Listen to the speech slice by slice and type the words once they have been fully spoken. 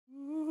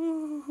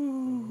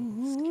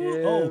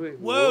Oh,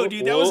 whoa,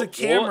 dude, that was a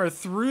camera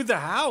through the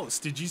house.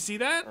 Did you see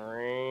that?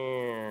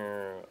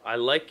 I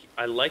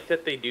like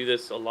that they do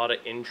this a lot of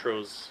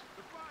intros.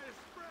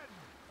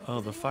 Oh,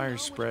 the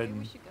fire's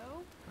spreading.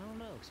 I don't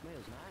know.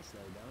 Smells nice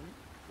though,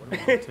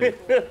 don't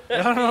it?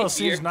 I don't know.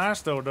 Seems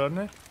nice though, doesn't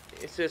it?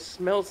 It just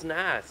smells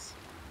nice.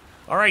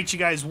 All right, you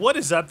guys, what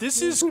is up?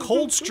 This is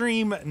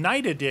Coldstream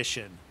Night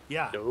Edition.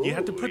 Yeah, you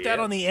have to put that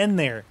on the end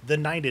there. The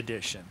Night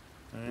Edition.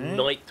 Right?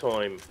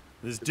 Nighttime.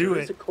 Let's do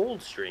it. It's a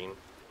cold stream.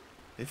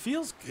 It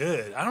feels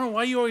good. I don't know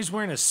why you're always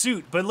wearing a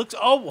suit, but it looks...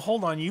 Oh,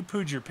 hold on. You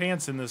pooed your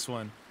pants in this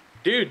one.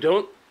 Dude,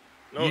 don't...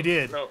 No, you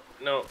did.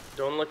 No,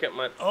 don't look at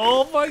my...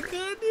 Oh, my God,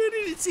 dude.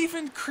 It's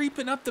even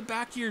creeping up the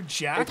back of your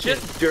jacket. It's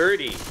just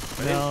dirty.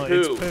 No,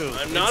 it's poo.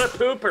 I'm not a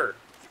pooper.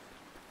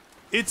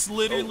 It's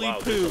literally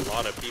poo. There's a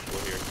lot of people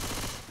here.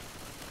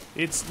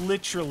 It's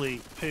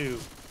literally poo.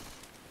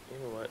 You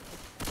know what?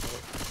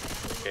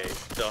 Okay,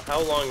 so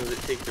how long does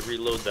it take to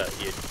reload that,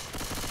 you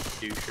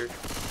doucher?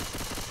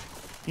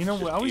 You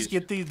know, I always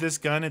get this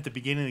gun at the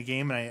beginning of the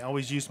game, and I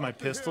always use my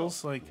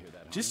pistols. Like,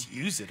 just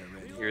use it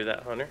already. You hear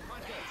that, Hunter?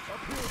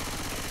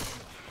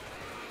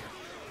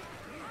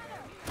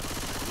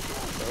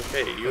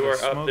 Okay, you are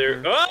up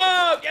there.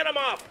 Oh, get him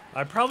off!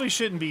 I probably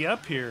shouldn't be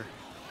up here.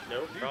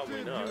 No,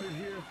 probably not.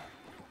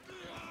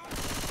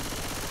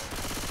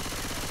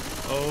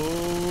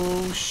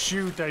 Oh,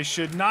 shoot. I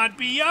should not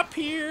be up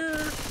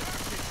here.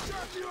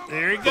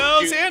 There he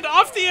goes, and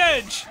off the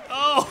edge.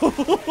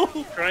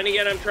 Oh. Trying to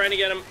get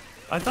him.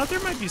 I thought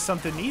there might be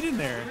something neat in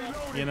there,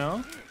 you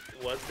know?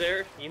 Was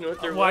there? You know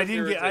what there was? Well, I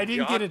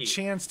didn't get a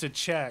chance to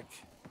check.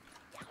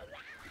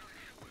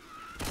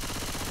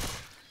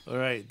 All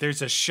right,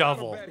 there's a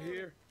shovel.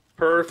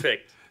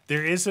 Perfect.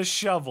 There is a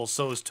shovel,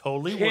 so it's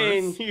totally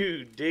worth. Can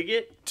you dig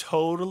it?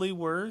 Totally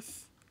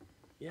worth.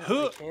 Yeah,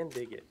 I can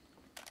dig it.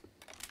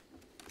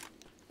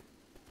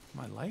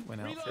 My light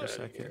went out for a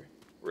second.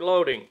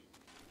 Reloading.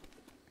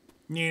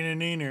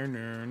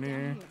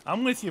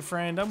 I'm with you,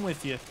 friend. I'm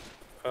with you.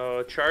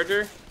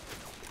 Charger?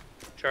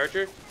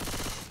 Charger?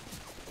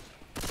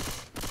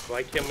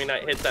 Why can we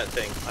not hit that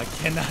thing? I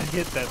cannot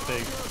hit that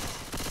thing.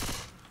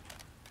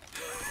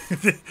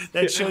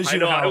 That shows you I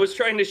know, how... I was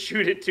trying to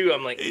shoot it too.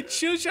 I'm like... It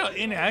shows you how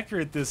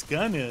inaccurate this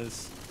gun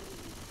is.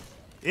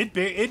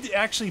 It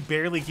actually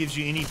barely gives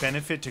you any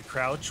benefit to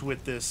crouch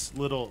with this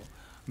little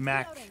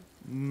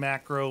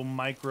micro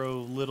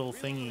little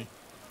thingy.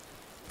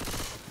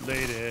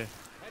 Lady.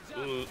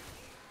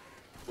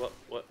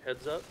 What?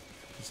 Heads up?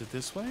 Is it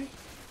this way?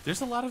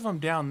 There's a lot of them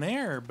down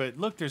there, but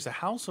look, there's a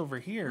house over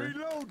here.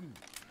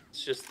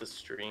 It's just the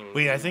stream.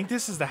 Wait, I think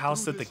this is the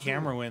house that the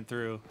camera went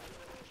through.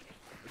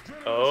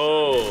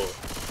 Oh.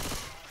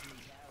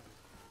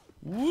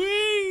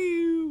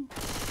 Woo!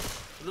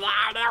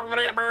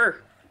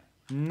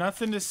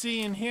 Nothing to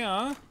see in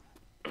here.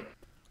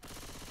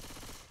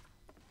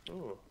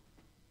 Oh.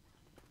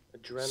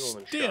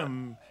 Adrenaline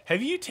Stim. shot.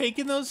 Have you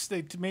taken those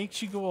that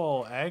makes you go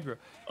all aggro?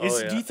 Oh,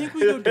 yeah. Do you think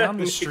we go down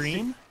the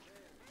stream?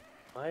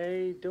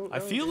 I don't know. I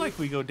feel like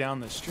we go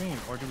down the stream,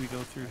 or do we go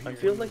through here? I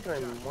feel like I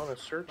want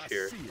to search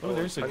here. Oh,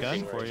 there's a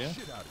gun for you.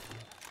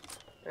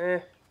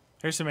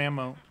 Here's some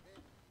ammo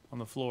on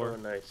the floor.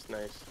 Oh, nice.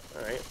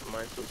 Alright,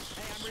 might as well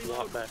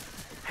swap back.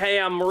 Hey,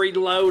 I'm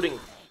reloading.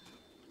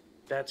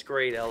 That's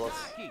great, Ellis.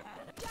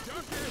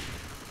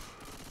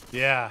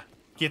 Yeah,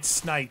 get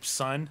sniped,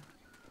 son.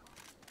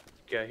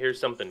 Yeah, here's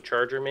something.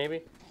 Charger,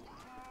 maybe?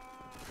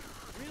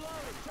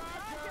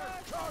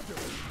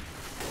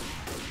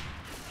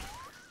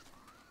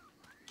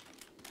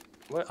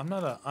 What? I'm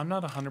not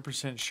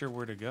 100% sure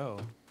where to go.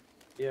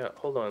 Yeah,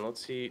 hold on.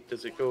 Let's see.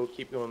 Does it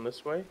keep going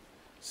this way?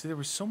 See, there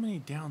were so many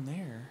down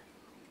there.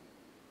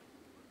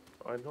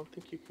 I don't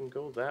think you can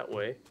go that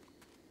way.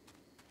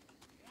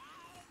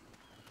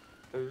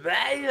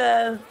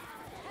 Uh-oh,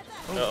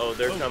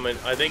 they're coming.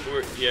 I think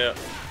we're... Yeah.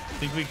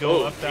 Think we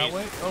go up that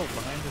way? Oh,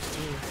 behind us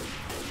too.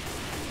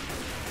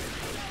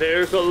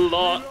 There's a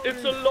lot.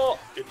 It's a lot.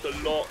 It's a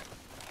lot.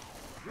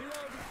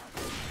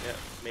 Yeah,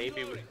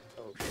 maybe we...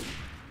 Oh, shit.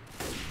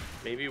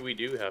 Maybe we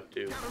do have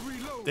to.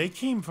 They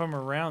came from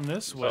around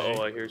this way.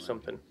 Oh, I hear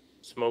something.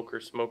 Smoker.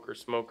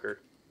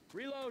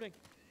 Reloading.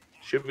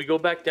 Should we go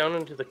back down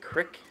into the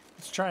creek?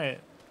 Let's try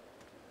it.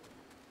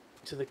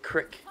 To the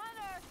creek.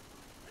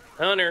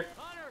 Hunter.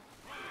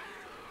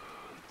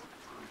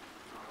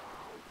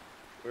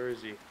 Where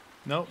is he?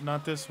 Nope,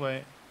 not this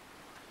way.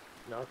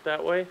 Not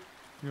that way?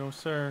 No,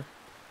 sir.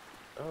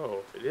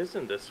 Oh, it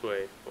isn't this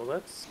way. Well,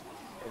 that's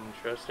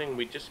interesting.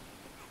 We just...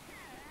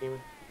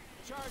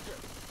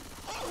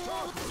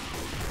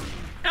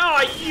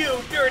 Oh,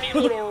 you dirty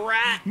little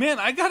rat! Man,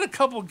 I got a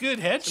couple good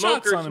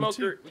headshots on him,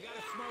 too. We got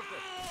a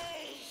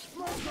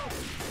smoker.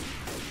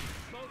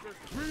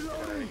 Get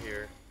out of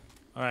here.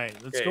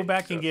 Alright, let's go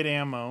back and get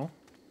ammo.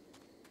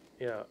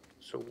 Yeah,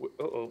 so...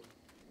 Uh-oh.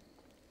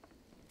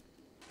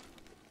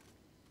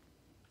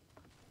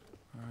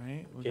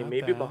 Alright, Okay,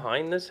 maybe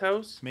behind this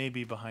house?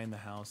 Maybe behind the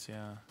house,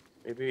 yeah.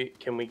 Maybe...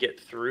 Can we get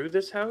through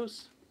this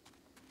house?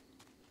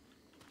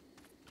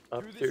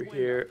 Up through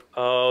here.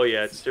 Oh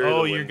yeah, it's through the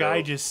Oh, window. your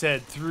guy just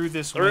said through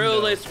this window.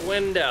 Through this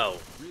window.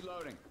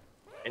 Reloading.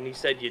 And he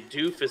said, you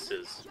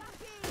doofuses.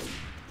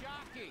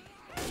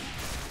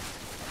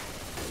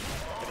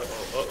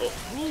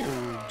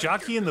 Ooh,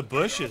 jockey in the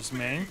bushes,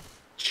 man.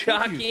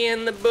 Jockey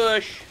in the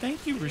bush.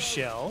 Thank you,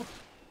 Rochelle,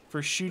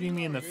 for shooting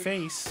me in the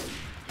face.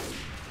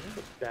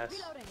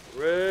 Best.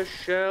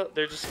 Rochelle.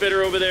 There's a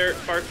spitter over there.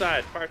 Far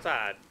side. Far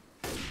side.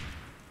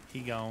 He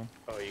gone.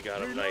 Oh, you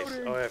got him. Nice.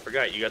 Oh, I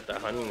forgot. You got the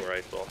hunting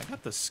rifle. I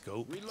got the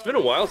scope. It's been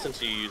a while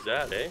since you used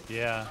that, eh?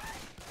 Yeah.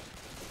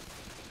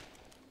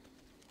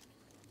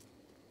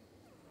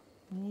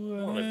 I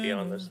want to be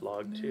on this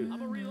log, too. I'm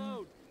gonna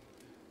reload.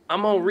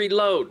 I'm gonna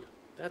reload.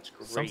 That's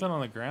great. Something on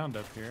the ground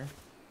up here.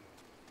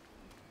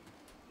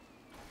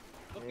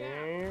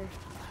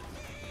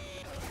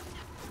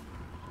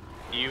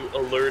 You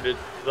alerted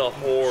the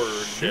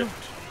horde. Shoot.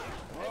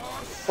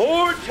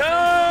 Horde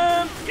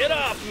time! Get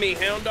off me,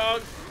 hound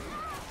dog.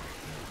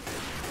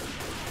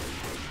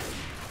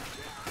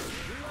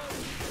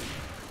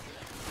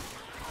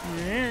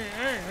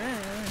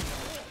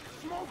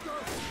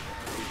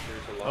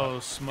 Oh,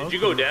 smoke. Did you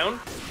go down?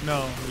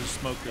 No, there's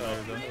smoker there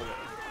though.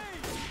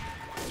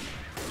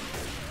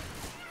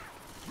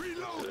 This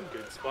is a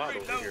good spot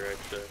over here,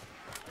 actually.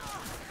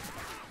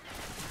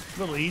 A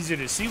little easier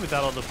to see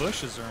without all the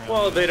bushes around.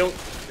 Well, they don't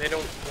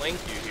flank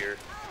you here.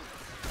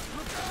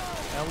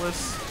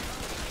 Ellis.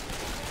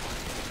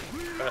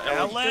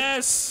 Ellis,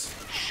 Ellis!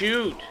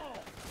 shoot!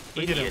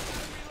 Look at him. Idiot.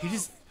 He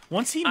just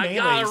once he I melees,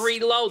 gotta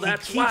reload. he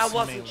That's why I keeps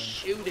wasn't meleeing.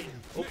 shooting.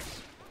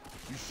 Oops.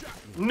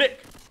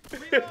 Nick.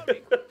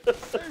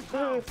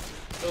 Oh,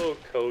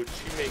 coach,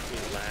 you make me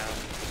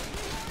laugh.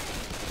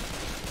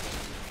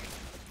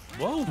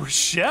 Whoa,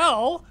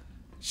 Rochelle!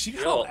 She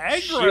got all She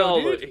aggro,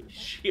 all, dude.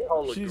 she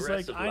all She's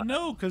like, aggressive. I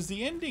know, because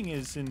the ending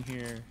is in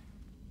here.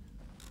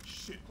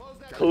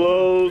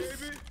 Close.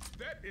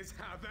 That is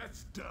how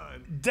that's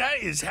done. That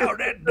is how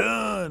that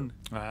done.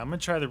 All right, I'm gonna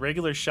try the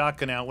regular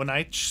shotgun out. When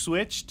I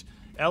switched,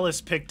 Ellis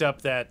picked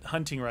up that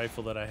hunting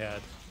rifle that I had.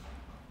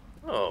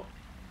 Oh,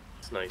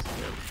 it's nice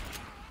of him.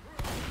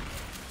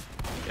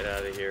 Get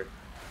out of here.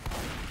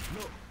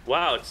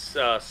 Wow, it's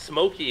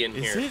smoky in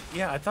Is here. it?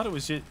 Yeah, I thought it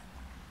was just.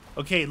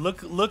 Okay,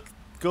 look,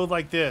 go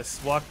like this.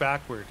 Walk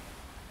backward.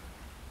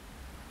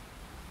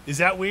 Is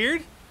that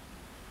weird?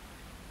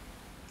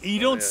 You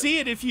don't yeah. see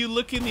it if you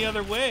look in the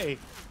other way.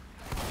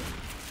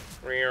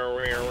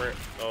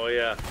 Oh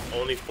yeah,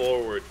 only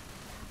forward.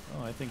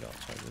 Oh, I think I'll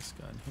try this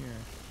gun here.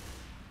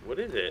 What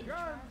is it?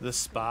 The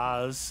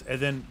spas, and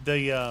then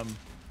the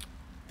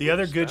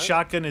other good Spas?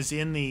 shotgun is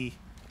in the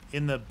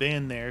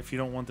bin there. If you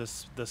don't want the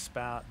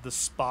spas.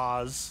 This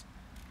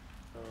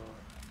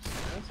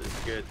is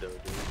good though,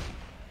 dude.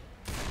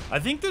 I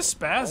think the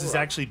spaz is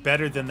actually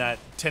better than that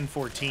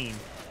 1014.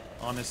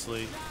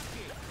 Honestly,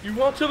 You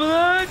want some of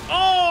that?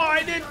 Oh,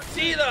 I didn't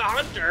see the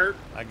hunter.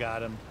 I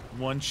got him.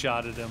 One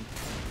shot at him.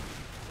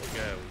 That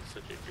guy was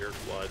such a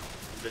jerkwad.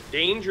 The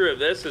danger of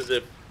this is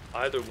if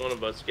either one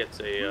of us gets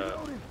a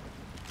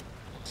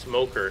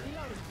smoker.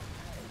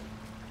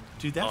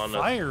 Dude, that On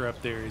us. fire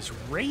up there is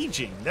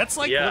raging. That's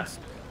like Yeah. what's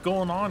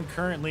going on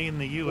currently in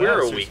the U.S. Where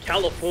are we? There's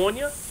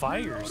California?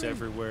 fires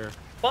everywhere.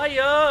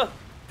 Fire!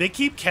 They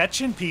keep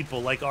catching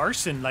people like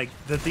arson, like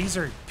that. These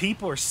are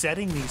people are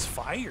setting these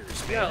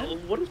fires, Yeah,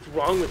 man. what is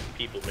wrong with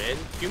people, man?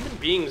 Human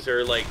beings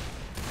are like,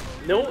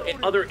 no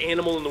other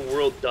animal in the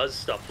world does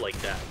stuff like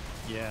that.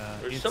 Yeah,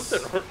 There's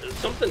it's-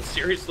 something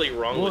seriously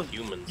wrong well, with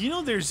humans. You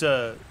know, there's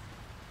a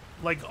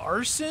like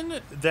arson.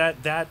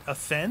 That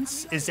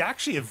offense is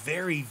actually a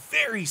very,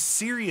 very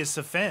serious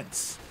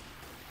offense.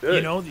 Good.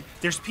 You know,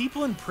 there's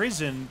people in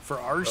prison for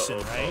arson,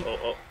 right?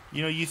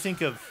 You know, you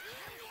think of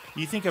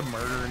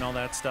murder and all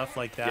that stuff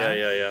like that.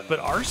 Yeah. But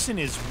arson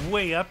is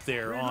way up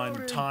there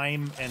on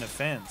time and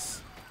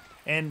offense,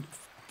 and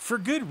for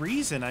good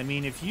reason. I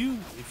mean, if you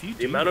The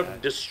do amount that,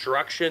 of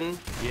destruction.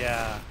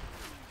 yeah,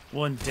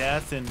 well, and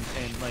death and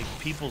like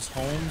people's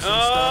homes and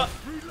Uh,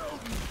 stuff.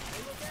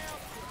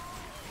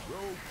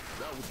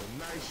 That was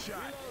a nice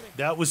shot.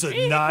 That was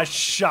a nice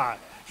shot.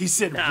 He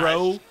said,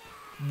 Nice.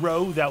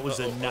 row. That was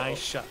a nice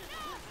shot.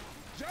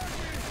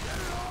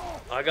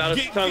 I got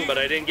his tongue, but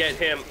I didn't get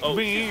him. Oh,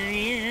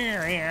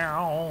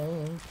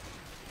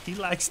 He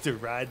likes to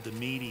ride the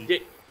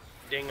meaty.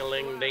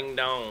 ding-a-ling,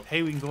 ding-dong.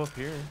 Hey, we can go up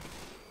here.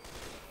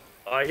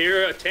 I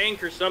hear a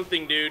tank or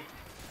something, dude.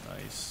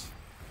 Nice.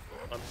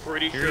 I'm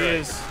pretty Here sure. he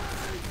is.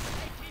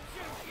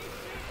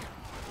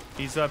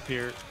 He's up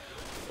here.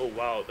 Oh,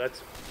 wow,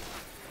 that's...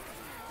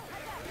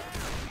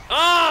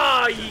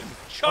 Ah! You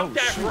chucked Oh,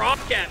 that shoot.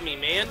 rock at me,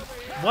 man.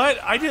 What?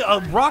 I did. A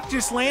rock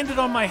just landed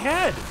on my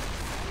head.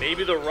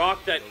 Maybe the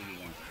rock that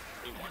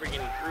you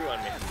freaking threw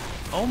on me.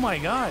 Oh my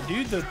god,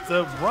 dude!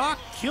 The rock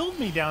killed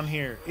me down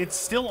here. It's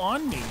still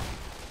on me.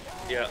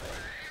 Yeah.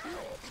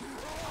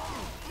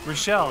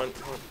 Rochelle.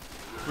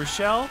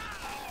 Rochelle.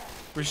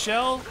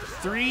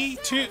 3,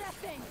 2.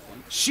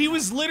 She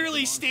was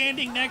literally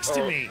standing next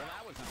to me.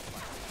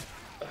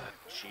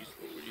 Jeez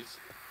Louise.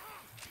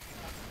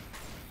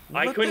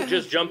 I What couldn't the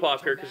just jump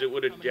off here because it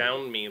would have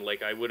downed me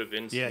like I would have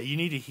instantly. Yeah, you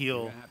need to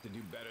heal.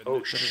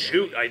 Oh,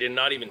 shoot. I did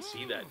not even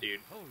see that,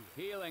 dude.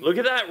 Look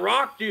at that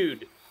rock,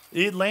 dude.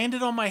 It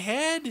landed on my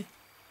head.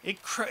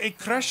 It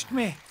crushed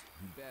me.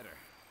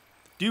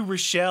 Dude,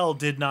 Rochelle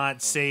did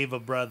not save a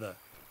brother.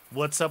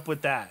 What's up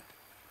with that?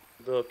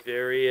 Look,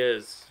 there he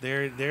is.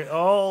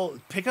 Oh,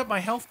 pick up my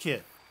health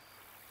kit.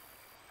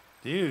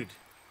 Dude,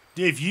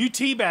 if you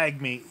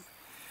teabag me...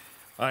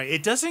 All right,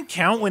 it doesn't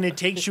count when it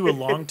takes you a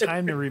long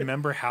time to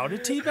remember how to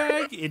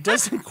teabag. It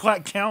doesn't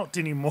quite count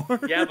anymore.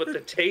 Yeah, but the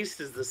taste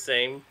is the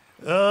same.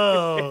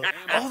 Oh,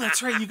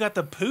 that's right. You got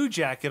the poo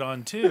jacket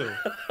on, too.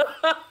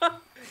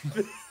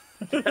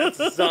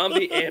 That's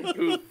zombie and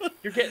poop.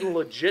 You're getting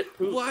legit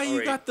poop. Why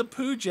you got the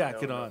poo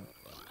jacket on?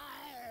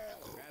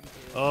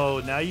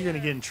 Oh, now you're going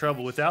to get in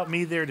trouble. Without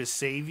me there to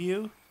save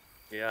you?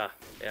 Yeah.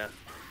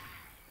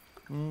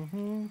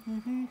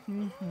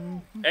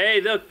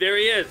 Hey, look, there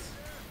he is.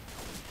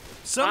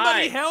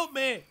 Somebody Hi. help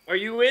me. Are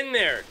you in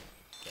there?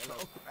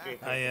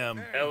 I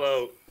am.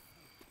 Hello.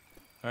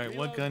 All right,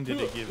 what gun did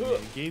it give me?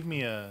 It gave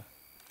me a...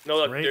 No,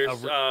 look,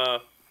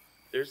 Right,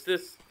 there's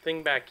this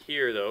thing back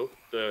here, though.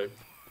 The...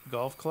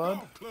 golf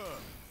club?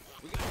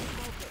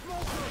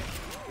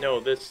 No,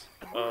 this,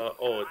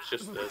 oh, it's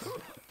just this.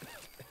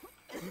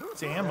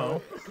 It's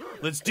ammo.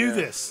 Let's do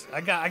this.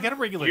 I got a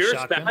regular Your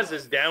shotgun. spaz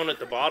is down at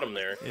the bottom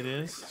there. It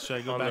is? Should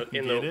I go On back the,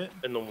 and in get the it?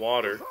 in the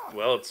water.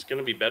 Well, it's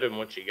gonna be better than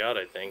what you got,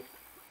 I think.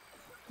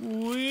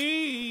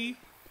 Wee!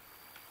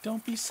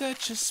 Don't be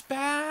such a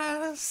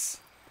spaz.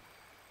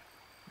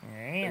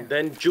 And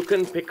then you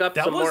can pick up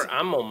some more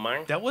ammo,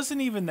 man. That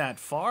wasn't even that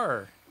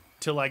far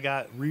till I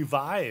got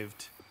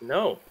revived.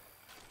 No,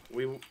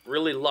 we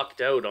really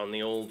lucked out on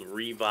the old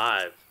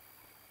revive.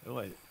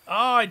 Oh,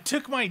 I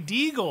took my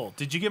deagle.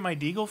 Did you get my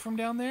deagle from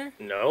down there?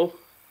 No.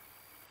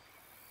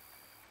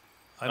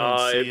 I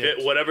don't see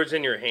it. Whatever's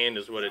in your hand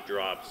is what it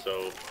drops.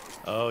 So.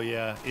 Oh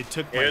yeah, it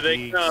took my Here they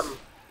deegs. come.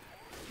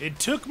 It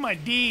took my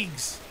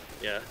deegs.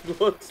 Yeah,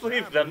 let's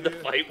leave them to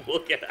fight.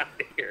 We'll get out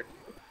of here.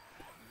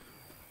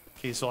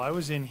 Okay, so I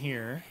was in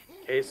here.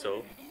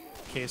 Queso.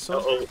 Queso.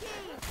 Uh-oh.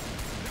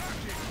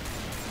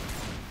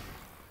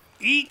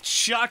 Eat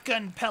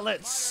shotgun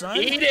pellets, son.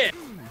 Eat it!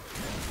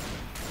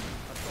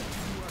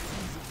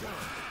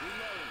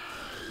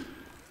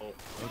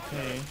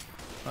 Okay.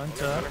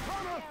 Hunter.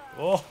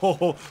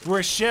 Oh,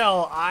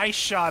 Rochelle, I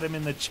shot him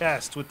in the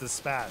chest with the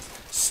spaz.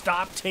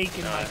 Stop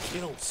taking my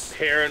kills.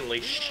 Apparently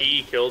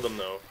she killed him,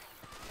 though.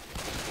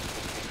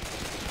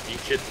 You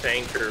should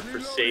thank her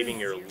for saving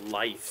your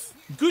life.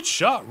 Good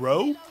shot,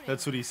 Ro.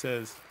 That's what he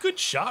says. Good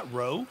shot,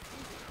 Ro.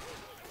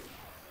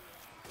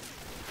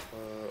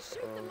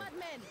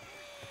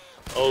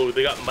 Oh,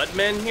 they got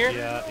mudmen here?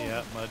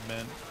 Yeah,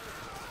 mudmen.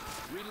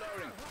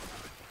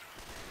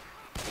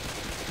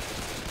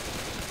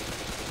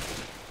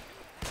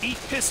 Eat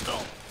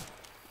pistol.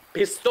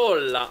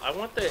 Pistola. I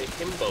want the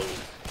Kimbo.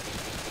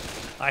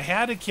 I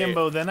had a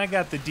Kimbo, then I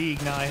got the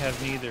Deeg. Now I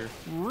have neither.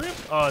 Rip.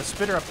 Oh,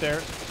 spitter up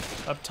there.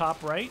 Up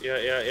top right. Yeah.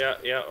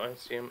 I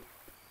see him.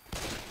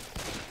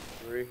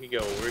 Where'd he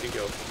go?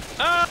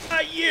 Ah,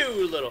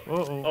 you little.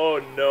 Uh-oh.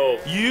 Oh, no.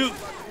 You.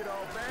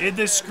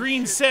 The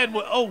screen said,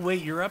 well, oh,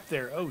 wait, you're up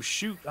there. Oh,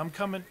 shoot. I'm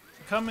coming.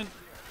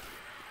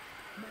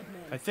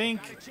 I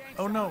think.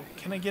 Oh, no.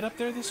 Can I get up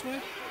there this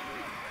way?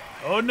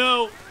 Oh,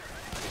 no.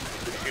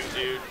 Shoot,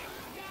 dude.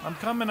 I'm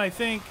coming, I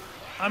think.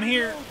 I'm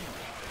here.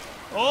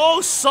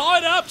 Oh, saw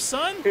it up,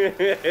 son.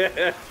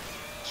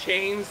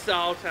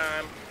 Chainsaw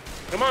time.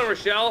 Come on,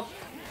 Rochelle.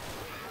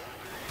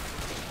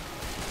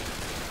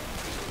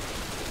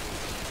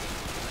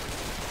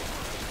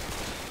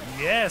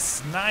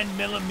 Yes,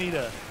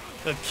 9mm.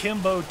 The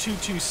Kimbo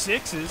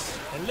 226s.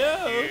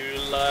 Hello. You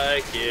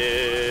like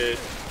it.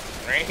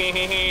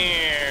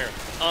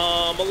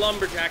 A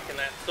lumberjack, and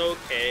that's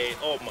okay.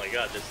 Oh my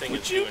god, this thing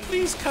Would is you doing...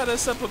 please cut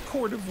us up a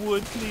cord of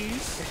wood,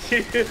 please?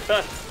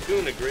 It's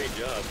doing a great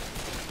job.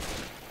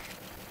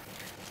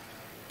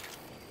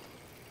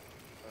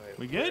 Right,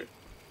 We good?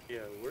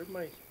 Where'd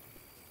my...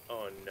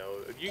 Oh no.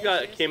 You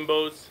got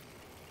Kimbo's?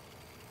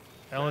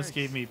 Ellis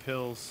gave me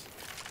pills.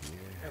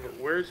 Yeah,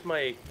 but where's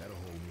my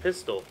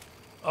pistol?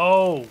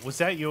 Oh, was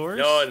that yours?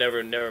 No,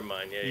 never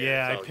mind.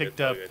 Yeah, I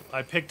picked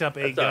up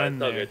a gun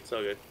there. It's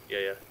all good.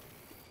 Yeah.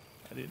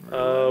 I didn't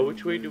realize.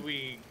 Which way do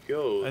we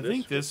go? I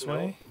think this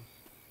way.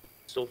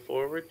 Still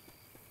forward?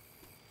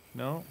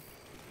 No.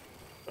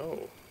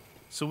 Oh.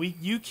 So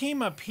you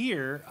came up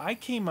here. I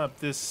came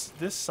up this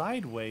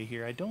side way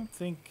here. I don't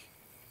think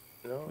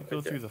No. we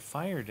go through the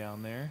fire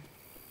down there.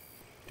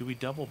 Do we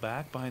double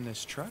back behind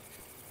this truck?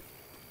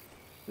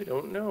 We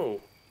don't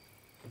know.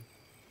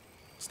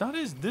 It's not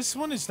as this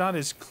one is not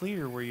as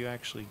clear where you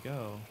actually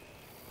go.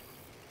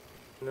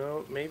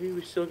 No, maybe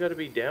we still got to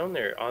be down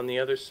there on the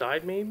other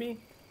side. Maybe.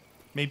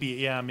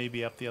 Maybe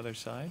up the other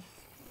side.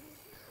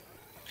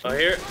 Oh,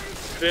 here,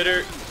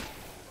 spitter.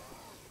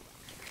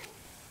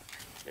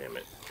 Damn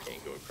it!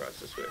 Can't go across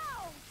this way.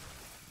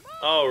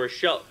 Oh,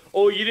 Rochelle.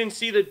 Oh, you didn't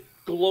see the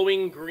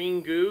glowing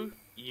green goo?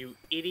 You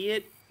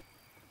idiot.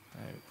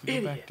 Alright, we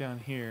go back down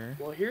here.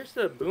 Well, here's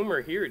the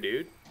boomer here,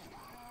 dude.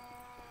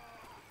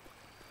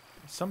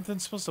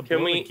 Something's supposed to Can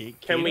blow we the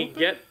gate. can we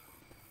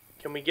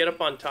open? get up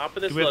on top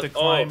of this? Do we have Look, to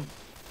climb? Oh,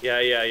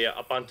 yeah,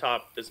 up on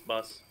top this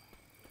bus.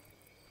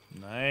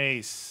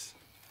 Nice.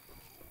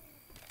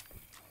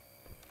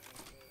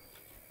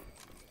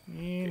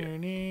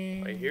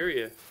 I hear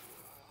you.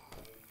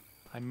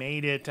 I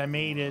made it. I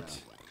made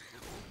it.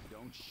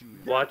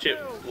 Watch it.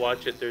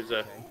 Watch it. There's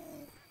a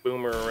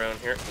boomer around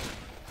here.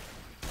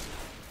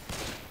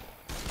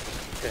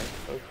 Okay.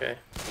 Okay.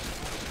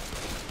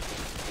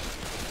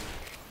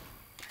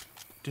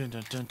 Dun,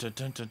 dun, dun, dun,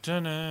 dun, dun,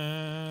 dun,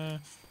 dun,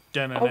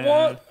 dun, I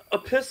want a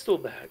pistol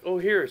back. Oh,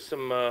 here,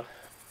 some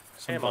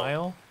some ammo.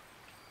 vial.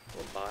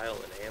 Well, bile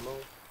and ammo.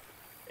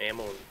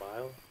 Ammo and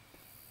bile.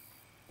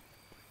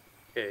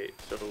 Okay,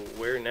 so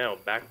where now?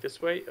 Back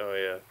this way? Oh,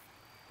 yeah.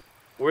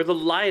 Where the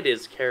light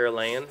is, Carol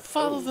Ann.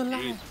 Follow Oh, the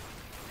light. geez.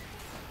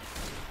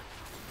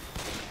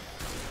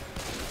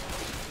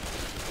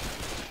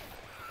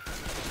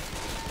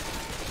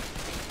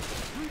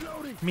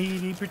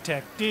 Meaty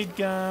protected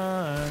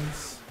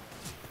guns.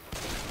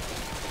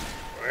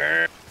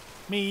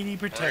 Meaty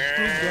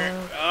protected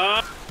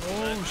guns.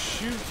 Oh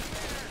shoot!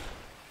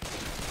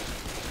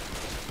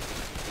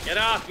 Get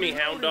off me,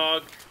 hound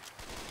dog.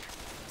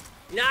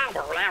 Nah,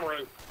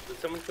 did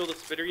someone kill the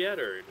spitter yet,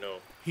 or no?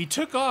 He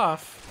took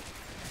off.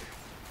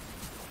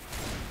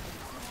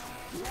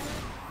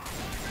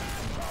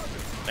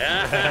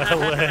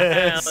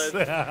 Let's.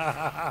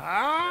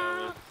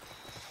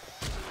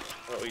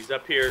 Oh, he's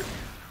up here.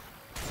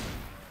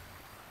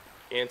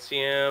 Can't see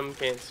him.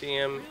 Can't see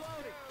him.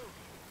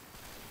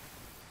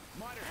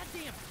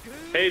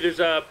 Hey, there's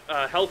a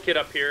health kit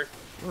up here.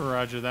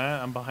 Roger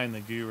that. I'm behind the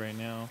goo right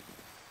now.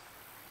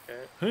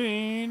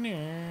 Okay.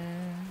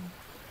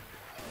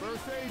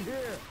 First aid here.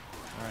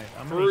 All right,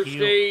 I'm gonna First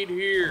heal. aid I'm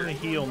here. gonna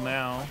heal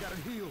now. Gotta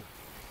heal.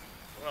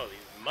 Oh,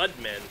 these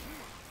mudmen.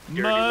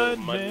 Dirty little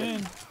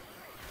Mudman.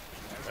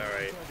 All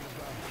right.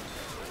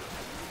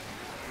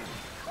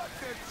 Cut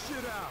that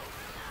shit out.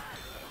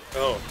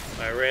 Oh,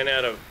 I ran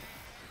out of.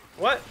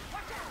 What?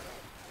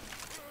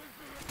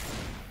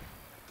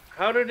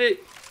 How did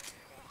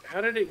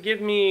it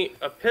give me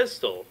a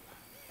pistol?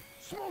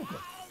 Smoker.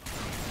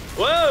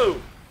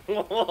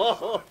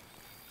 Whoa!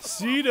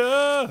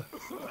 Sita.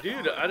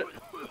 Dude,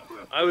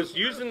 I was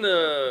using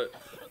the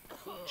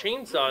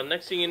chainsaw.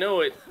 Next thing you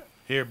know, it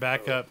Here,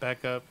 back up,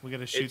 back up. We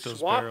gotta shoot those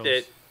swapped barrels.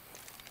 it.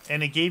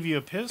 And it gave you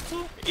a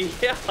pistol?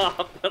 Yeah,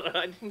 but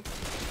I didn't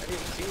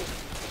see it.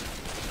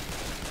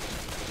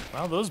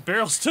 Wow, those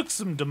barrels took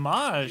some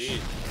damage. Jeez.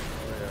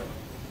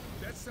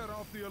 That set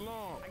off the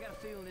alarm. I got a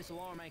feeling this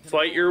alarm ain't gonna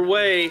Fight your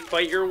way.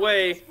 Fight your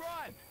way.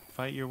 Run.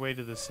 Fight your way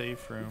to the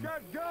safe room.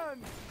 Got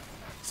guns.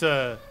 It's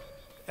a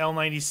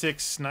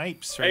L96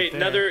 snipes right Hey,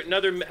 there.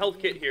 another health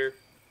kit here.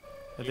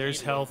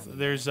 There's need health.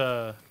 There's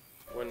One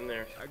in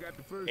there. I got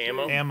the first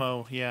Ammo? aid.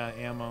 ammo. Yeah,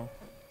 ammo.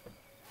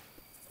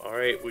 All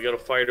right, we gotta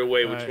fight our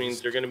way, which Nice.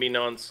 means they're gonna be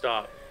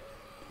non-stop.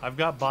 I've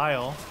got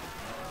bile.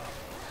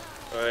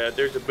 Oh yeah,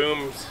 there's the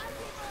booms.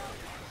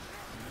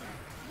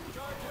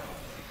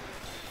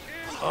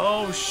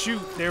 Oh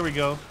shoot! There we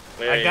go.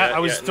 Yeah, I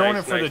was yeah, throwing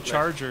nice, it for the nice, nice.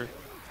 charger.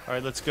 All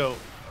right, let's go.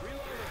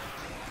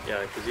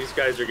 Yeah, because these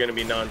guys are gonna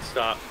be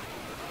non-stop.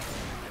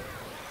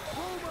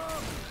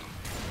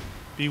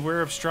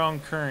 Beware of strong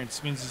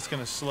currents. Means it's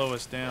gonna slow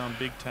us down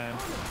big time.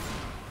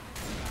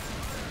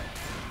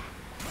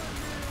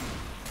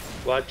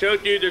 Watch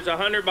out, dude. There's a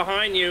hunter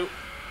behind you.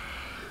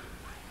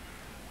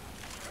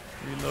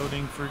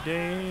 Reloading for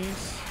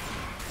days.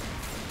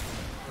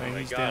 Right, my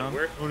he's God, down.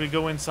 where- Would we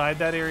go inside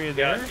that area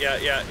there?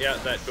 Yeah.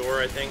 That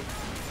door, I think.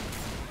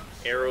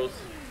 Arrows.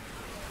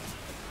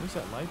 Where's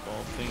that light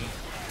bulb thingy?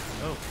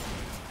 Oh.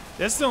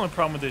 That's the only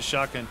problem with this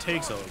shotgun. It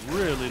takes a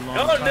really long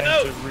Oh, time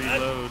no! to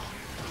reload.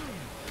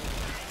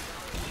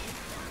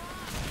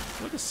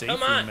 Look at safe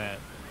Come room on. at.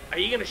 Are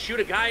you gonna shoot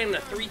a guy in a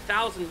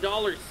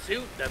 $3,000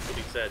 suit? That's what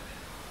he said.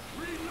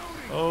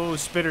 Oh,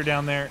 spitter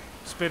down there.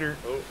 Spitter.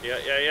 Oh,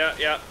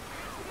 yeah.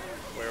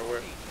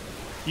 Where?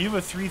 You have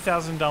a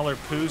 $3,000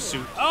 poo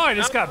suit. Oh, I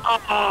just got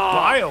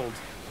biled.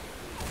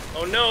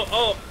 Oh no!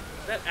 Oh,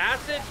 is that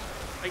acid?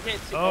 I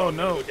can't see. Oh, I'm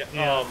no. gonna go down.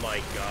 Yeah. Oh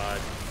my God!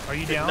 Are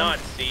you Did down? not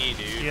see,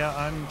 dude. Yeah,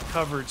 I'm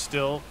covered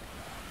still.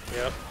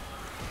 Yep.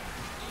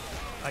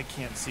 I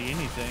can't see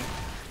anything.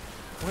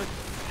 What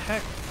the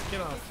heck?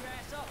 Get off.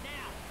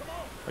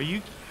 Are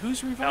you?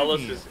 Who's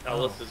reviving you?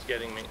 Ellis is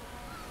getting me.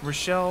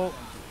 Rochelle.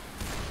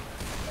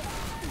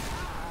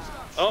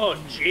 Oh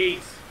jeez!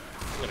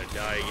 I'm gonna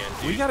die again,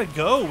 dude. We gotta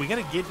go. We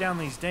gotta get down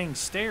these dang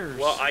stairs.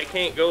 Well, I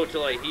can't go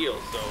till I heal,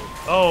 so.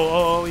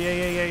 Oh,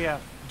 yeah.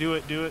 Do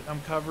it.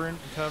 I'm covering.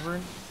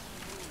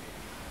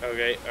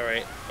 Okay, all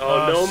right.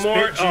 Oh, no spit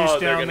more. juice Oh,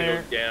 they're down gonna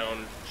there. go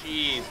down.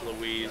 Jeez,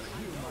 Louise.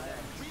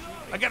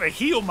 I gotta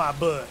heal my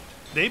butt.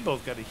 They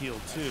both gotta heal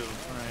too.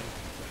 All right.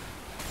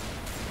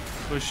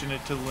 Pushing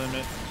it to the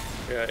limit.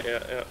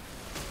 Yeah.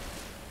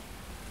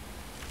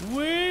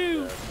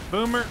 Woo!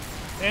 Boomer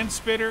and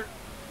spitter.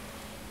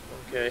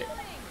 Okay.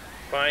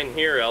 Fine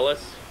here,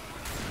 Ellis.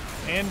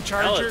 And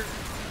Charger. Ellis.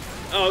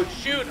 Oh,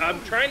 shoot.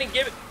 I'm trying to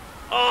give it.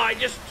 Oh, I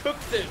just took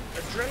the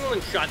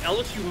adrenaline shot.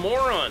 Ellis, you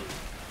moron.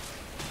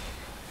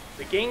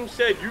 The game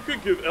said you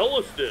could give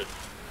Ellis this.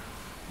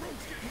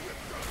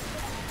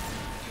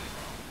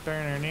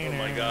 Oh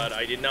my god,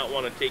 I did not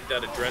want to take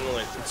that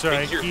adrenaline. It's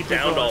alright, You're keep it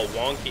down going. all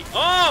wonky.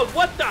 Oh,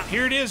 what the?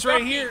 Here it is,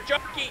 right here.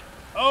 Jockey.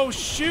 Oh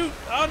shoot!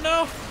 Oh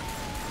no!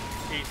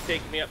 He's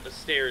taking me up the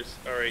stairs.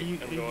 All right, You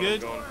I'm going.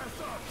 good? I'm going.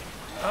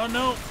 Oh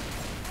no!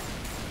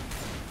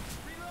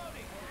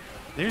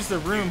 There's the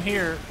room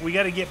here. We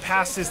got to get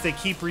past this. They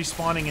keep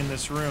respawning in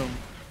this room.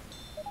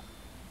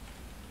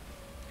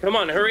 Come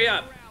on, hurry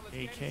up. AK?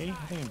 I think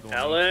I'm going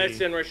Ellis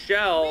AK. and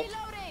Rochelle.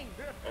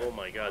 Oh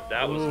my god,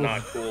 that was Ooh.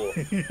 not cool.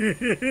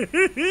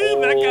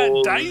 That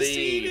got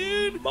dicey,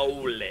 dude.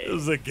 Moly. It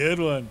was a good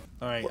one.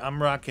 All right,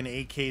 I'm rocking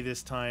AK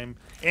this time.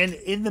 And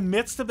in the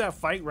midst of that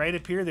fight, right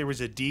up here, there was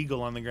a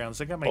deagle on the ground.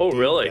 So I got my deagle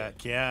really?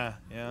 back. Yeah,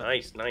 yeah.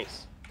 Nice,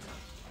 nice.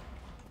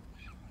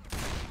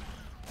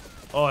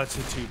 Oh, it's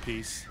a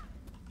two-piece.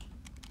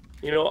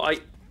 You know, I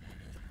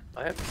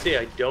have to say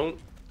I don't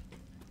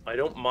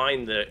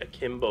mind the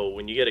akimbo.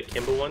 When you get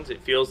akimbo ones,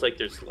 it feels like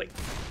there's like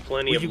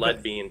plenty of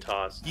lead being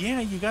tossed. Yeah,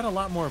 you got a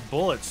lot more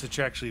bullets that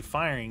you're actually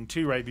firing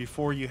too, right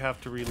before you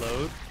have to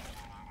reload.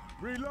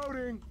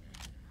 Reloading.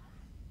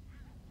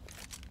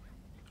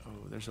 Oh,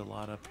 there's a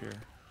lot up here.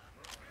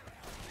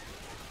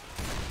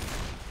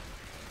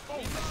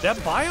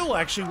 That bio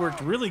actually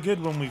worked really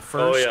good when we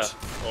first,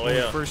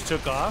 we first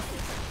took off.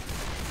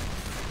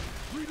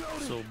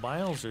 So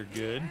bios are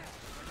good.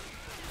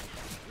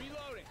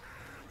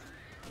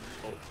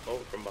 Oh,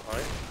 from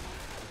behind.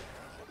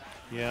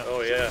 Yeah.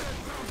 Oh yeah.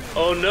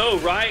 Oh no,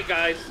 right,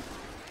 guys.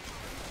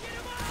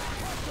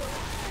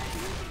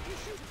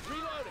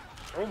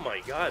 Oh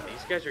my god,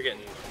 these guys are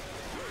getting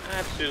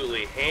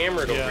absolutely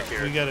hammered over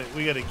here.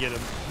 we gotta get a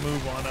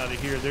move on out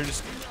of here. They're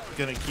just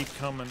gonna keep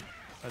coming,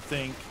 I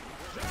think.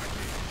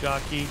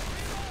 Jockey.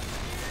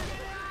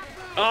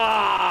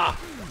 Ah!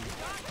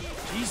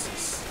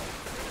 Jesus.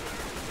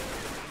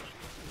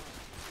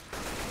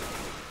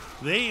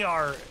 They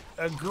are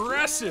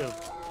aggressive.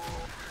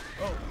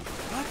 Oh,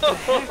 what the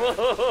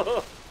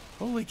heck?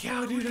 Holy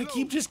cow, dude! I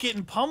keep just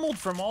getting pummeled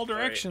from all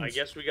directions. Right, I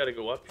guess we gotta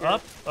go up here.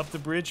 Up the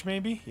bridge,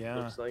 maybe. Yeah.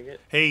 Looks like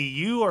it. Hey,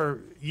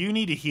 you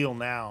need to heal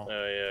now.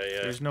 Oh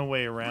yeah. There's no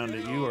way around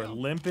it. You are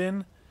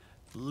limping.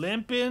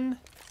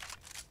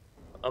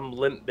 I'm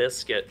Limp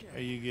Biscuit. Are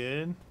you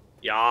good?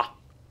 Yeah. All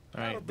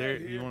right, there.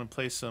 You want to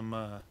play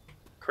some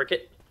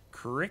Cricket.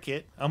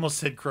 cricket? I almost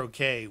said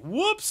croquet.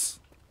 Whoops.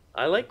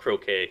 I like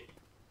croquet.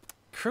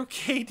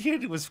 Croquet,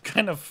 dude, it was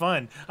kind of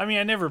fun. I mean,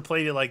 I never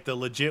played it like the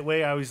legit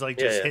way. I always like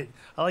hit.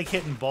 I like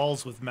hitting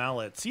balls with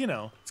mallets. You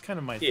know, it's kind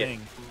of my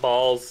thing.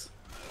 Balls.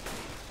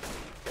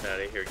 Get out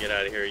of here! Get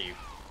out of here, you.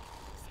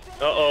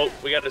 Uh-oh,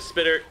 we got a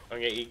spitter.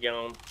 Okay, you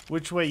going.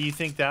 Which way you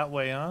think that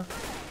way, huh?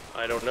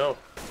 I don't know.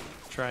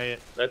 Try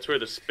it. That's where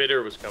the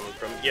spitter was coming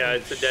from. Yeah,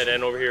 it's a dead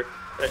end over here.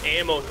 The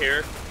ammo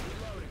here.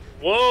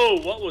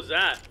 Whoa, what was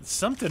that?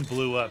 Something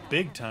blew up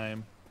big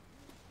time.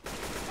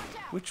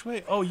 Which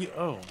way? Oh, you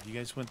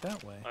guys went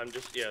that way. I'm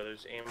just,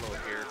 there's ammo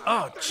here.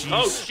 Oh, jeez.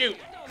 Oh, shoot.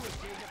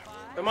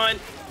 Come on.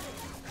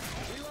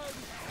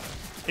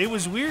 It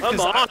was weird. Come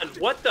on.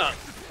 What the?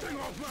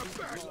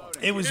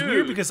 It was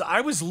weird because I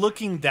was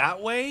looking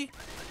that way,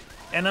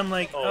 and I'm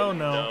like, oh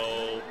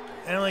no.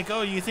 And I'm like,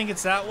 oh, you think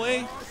it's that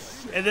way?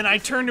 And then I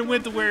turned and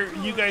went to where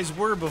you guys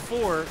were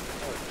before.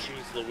 Oh,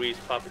 jeez Louise,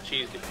 Papa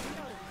Cheese.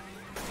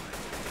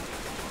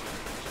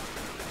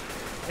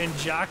 And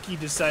Jockey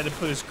decided to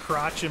put his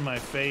crotch in my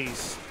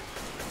face.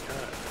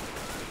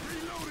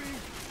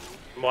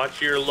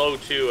 Watch your low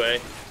too, eh?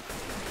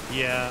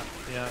 Yeah.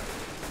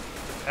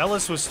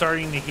 Ellis was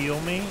starting to heal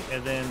me,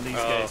 and then these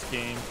guys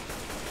came.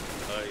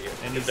 Yeah.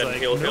 And he's then like,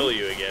 he'll nope. heal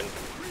you again.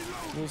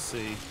 We'll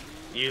see.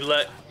 You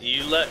let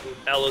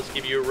Ellis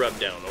give you a rub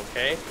down,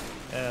 okay?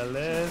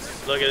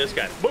 Ellis. Look at this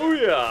guy.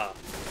 Booyah!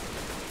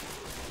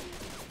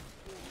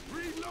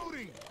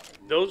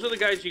 Those are the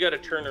guys you got to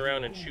turn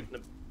around and shoot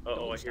in the.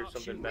 Uh-oh, I hear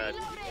something bad.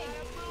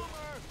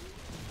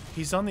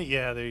 He's on the.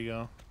 Yeah, there you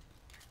go.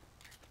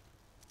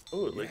 Oh,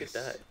 look at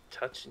that.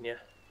 Touching you.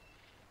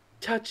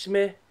 Touch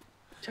me.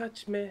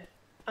 Touch me.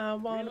 I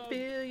want to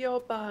feel your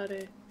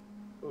body.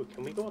 Oh,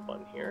 can we go up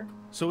on here?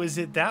 So is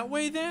it that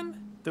way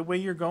then? The way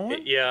you're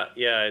going? Yeah,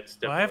 it's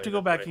definitely. Well, I have to go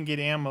that back way. and get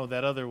ammo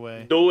that other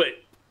way. Do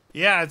it.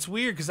 Yeah, it's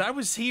weird because I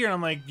was here and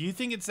I'm like, do you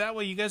think it's that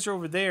way? You guys are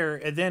over there.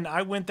 And then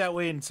I went that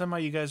way and somehow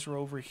you guys were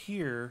over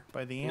here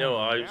by the ammo. No,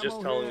 I was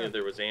just telling you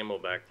there was ammo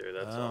back there.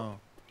 That's all.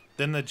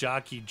 Then the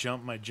jockey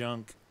jumped my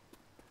junk.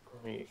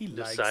 He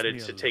decided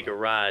to take a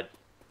ride.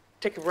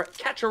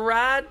 Catch a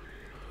ride?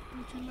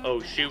 Oh,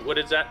 shoot. What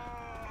is that?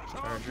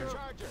 Charger.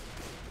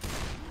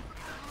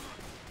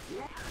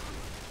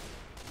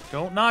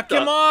 Don't knock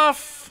him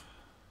off.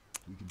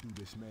 We can do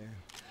this, man.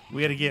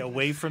 We got to get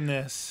away from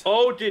this.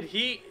 Oh, did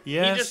he?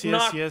 Yes, he just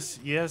knocked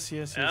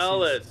yes.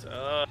 Ellis.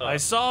 I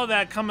saw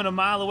that coming a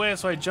mile away,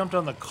 so I jumped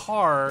on the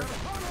car.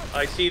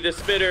 I see the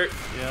spitter.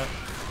 Yeah.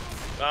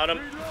 Got him.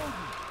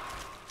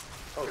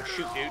 Oh,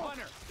 shoot, dude.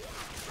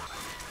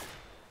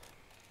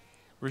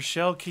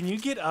 Rochelle, can you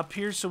get up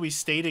here so we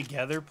stay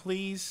together,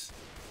 please?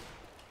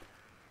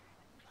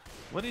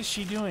 What is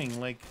she doing?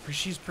 Like,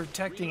 she's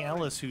protecting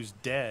Ellis, who's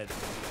dead.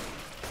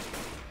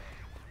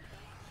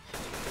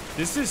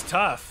 This is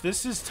tough.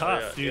 This is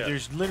tough, yeah, dude. yeah.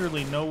 There's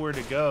literally nowhere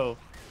to go.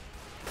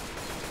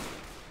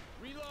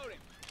 Reloading.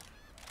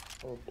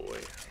 Oh boy.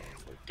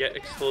 Get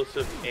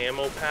explosive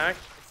ammo pack.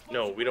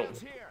 No, we don't.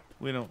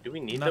 We don't. Do we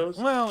need those?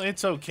 Well,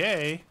 it's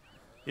okay.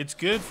 It's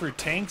good for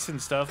tanks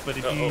and stuff, but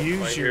if you Uh-oh,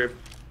 use right your here.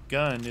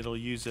 gun, it'll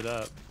use it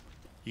up.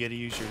 You gotta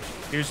use yours.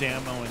 Here's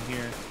ammo in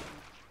here.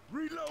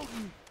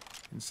 Reloading.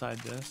 Inside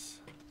this.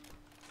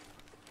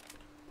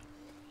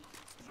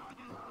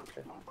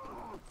 Okay.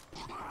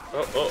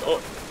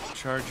 Oh.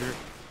 Charger.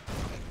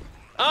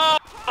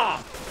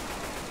 Ah!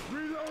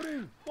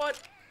 Reloading. What?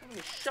 How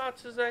many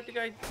shots does that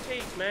guy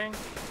take, man?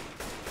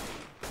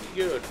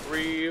 Good,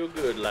 real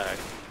good, like.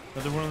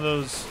 Another one of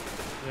those.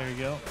 There you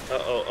go.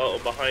 Uh-oh,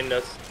 behind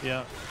us.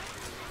 Yeah.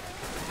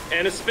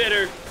 And a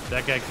spitter.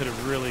 That guy could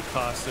have really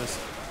cost us.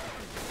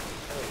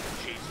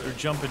 Oh, Jesus. They're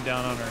jumping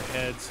down on our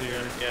heads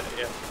here.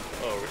 Yeah.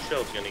 Oh,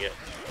 Rochelle's gonna get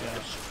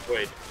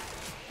destroyed.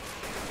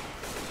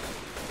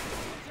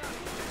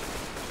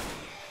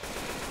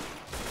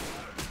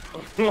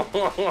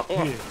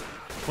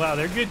 Wow,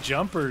 they're good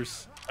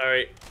jumpers.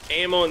 Alright,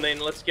 ammo and then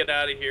let's get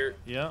out of here.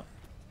 Yeah.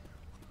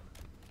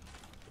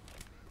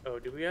 Oh,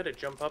 do we have to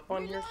jump up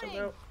on here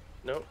somehow?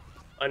 Nope.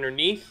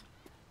 Underneath?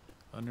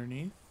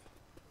 Underneath.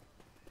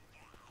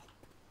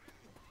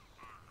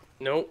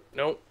 Nope.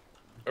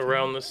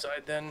 Around the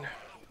side then.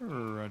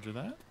 Roger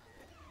that.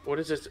 What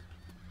is this?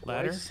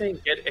 Ladder? Why is it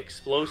saying get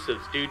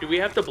explosives? Dude, do we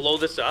have to blow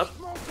this up?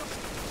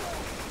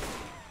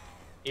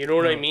 You know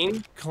what I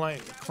mean?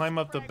 Climb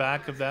up the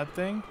back of that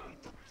thing.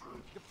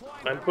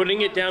 I'm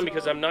putting it down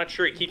because I'm not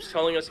sure. It keeps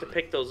telling us to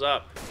pick those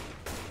up.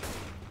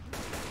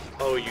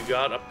 Oh, you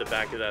got up the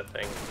back of that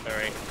thing.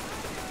 Alright.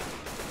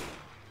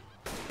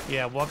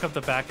 Yeah, walk up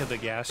the back of the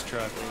gas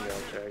truck.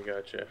 I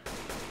gotcha.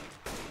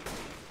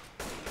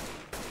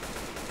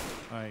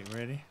 Alright,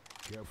 ready?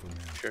 Careful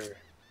now. Sure.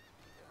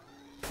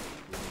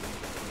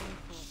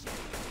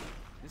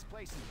 This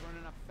place is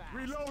burning up fast.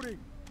 Reloading.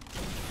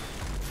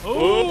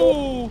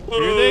 Oh,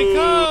 here they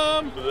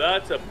come!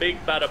 That's a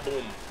big bada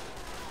boom.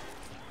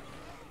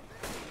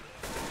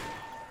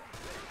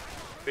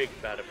 Big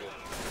bada boom.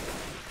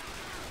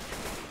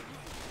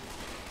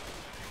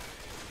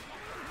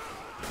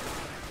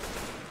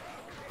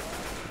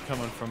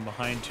 Coming from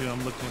behind too.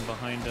 I'm looking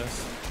behind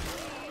us.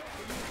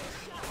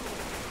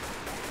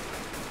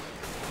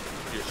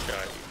 Just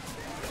shot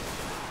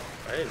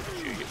you. I didn't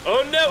shoot you.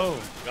 Oh no!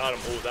 Oh. Got him.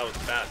 Oh, that was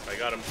fast. I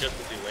got him just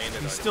as he landed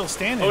on He's you. still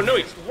standing. Oh no,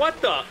 there. he's what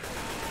the?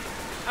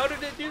 How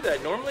did it do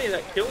that? Normally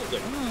that kills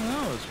him. I don't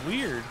know. It's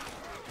weird.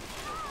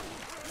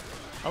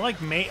 I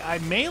like I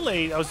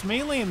was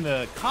meleeing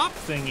the cop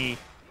thingy.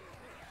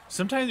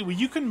 Sometimes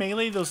you can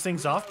melee those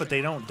things off, but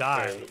they don't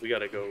die. Alright, we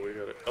gotta go.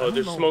 I Oh, don't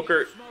there's know.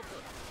 smoker.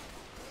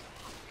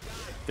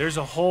 There's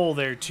a hole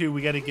there too.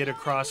 We got to get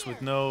across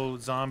with no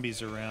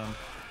zombies around.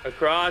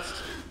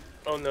 Across.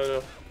 Oh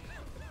no.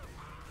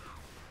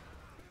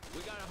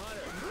 We got a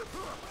hunter.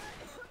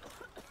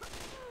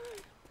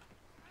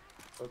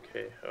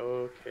 Okay.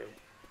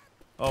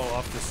 Oh,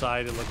 off the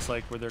side, it looks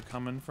like where they're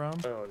coming from.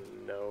 Oh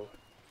no.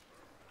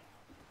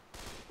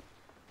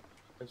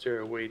 Is there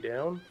a way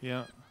down?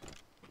 Yeah.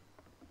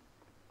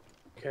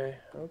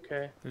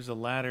 Okay. There's a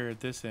ladder at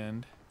this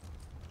end.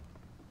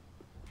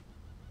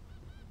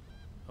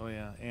 Oh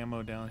yeah,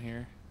 ammo down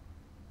here.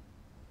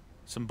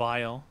 Some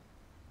bile.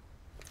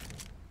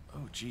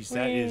 Oh geez,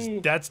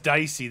 that's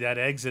dicey. That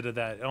exit of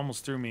that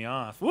almost threw me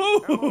off.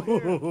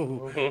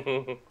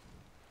 Woo!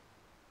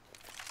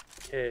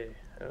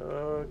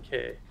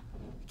 Okay.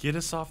 Get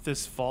us off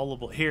this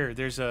fallable. Here,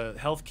 there's a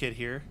health kit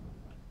here.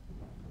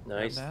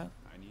 Nice. Grab that.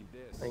 I need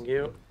this. Thank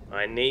you.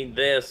 I need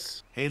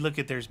this. Hey, look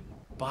at there's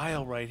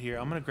bile right here.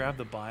 I'm gonna grab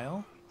the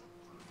bile,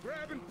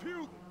 Grab and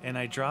puke. and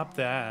I dropped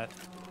that.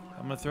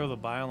 I'm gonna throw the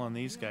bile on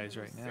these guys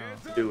right now.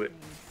 Do it.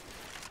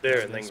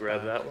 There, and then This grab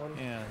bile. that one.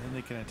 Yeah, then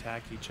they can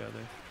attack each other.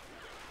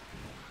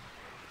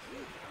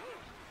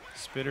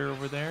 Spitter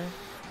over there.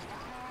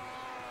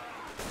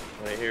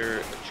 I hear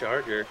a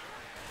charger.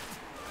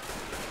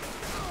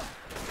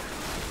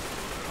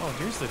 Oh,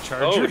 here's the Oh,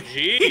 charger.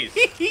 jeez.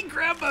 He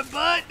grabbed my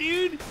butt,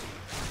 dude.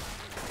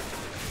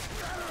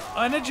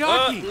 On a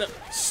jockey. No.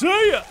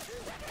 See ya.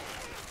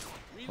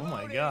 Oh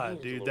my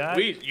god, dude,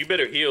 You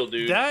better heal,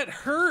 dude. that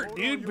hurt,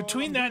 dude.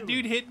 Between that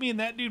dude hit me and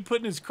that dude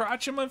putting his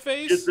crotch in my Did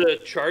face. the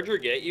charger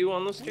get you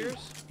on the stairs?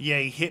 Yeah,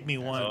 he hit me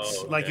once.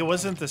 Oh, Like okay. it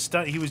wasn't the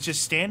stunt. He was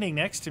just standing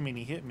next to me and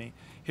he hit me.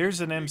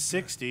 Here's an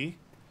M60.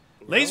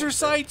 Laser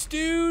sights,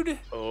 dude.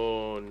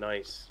 Oh,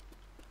 nice.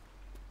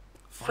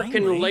 Finally.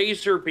 Frickin'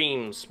 laser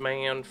beams,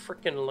 man.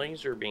 Frickin'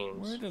 laser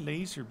beams. Where are the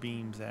laser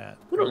beams at?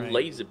 What are Right.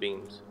 laser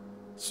beams?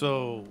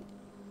 So,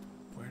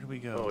 where do we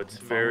go? Oh, it's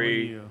I'm following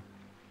very- you.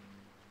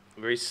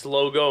 Very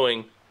slow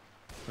going.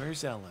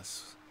 Where's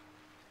Ellis?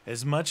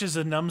 As much as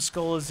a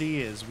numbskull as he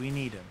is, we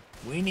need him.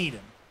 We need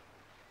him.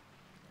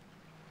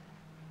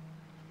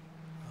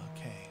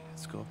 Okay,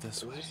 let's go up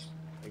this way.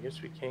 I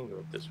guess we can go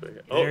up this way.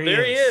 There Oh, he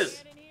there he is.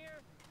 is.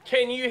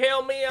 Can you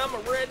help me? I'm a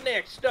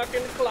redneck stuck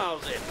in the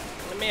closet.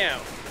 Let me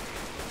out.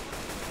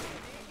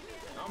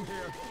 I'm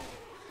here.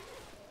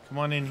 Come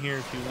on in here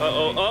if you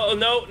want.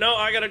 Oh, no,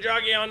 I got a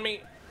jockey on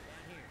me.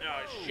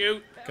 Oh,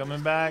 shoot.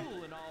 Coming back.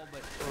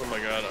 Oh my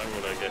god, I'm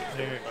gonna get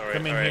There, all right,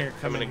 come in all right. here,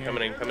 Coming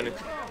in.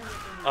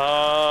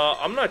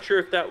 I'm not sure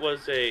if that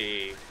was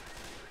a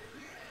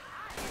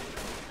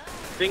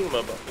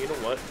thingamabobber. You know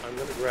what? I'm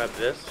gonna grab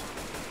this.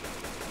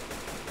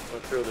 I'm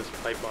gonna throw this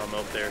pipe bomb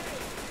out there.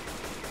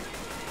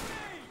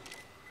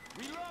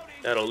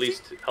 That'll at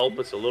least help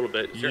us a little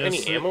bit. Is there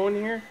any ammo in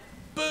here?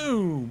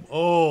 Boom!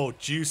 Oh,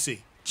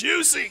 juicy.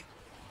 Juicy!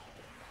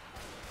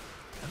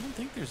 I don't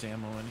think there's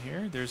ammo in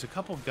here. There's a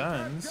couple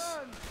guns.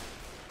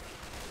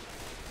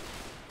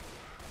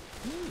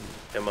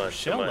 Come on,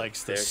 Michelle come on.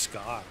 likes the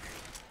scock.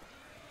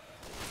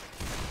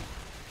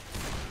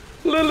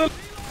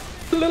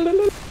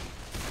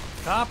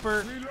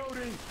 Copper!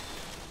 Reloading.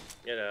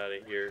 Get out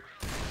of here.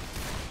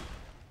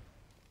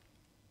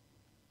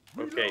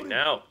 Okay,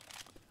 now.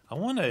 I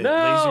want a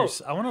No!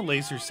 laser. I want a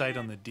laser sight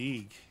on the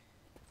Deeg.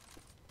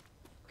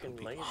 Fucking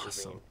be laser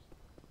awesome. beam.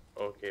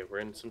 Okay, we're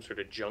in some sort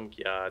of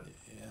junkyard.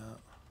 Yeah.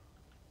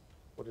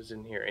 What is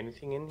in here?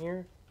 Anything in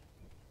here?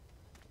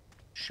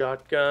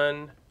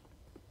 Shotgun.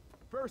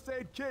 First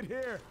aid kit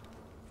here.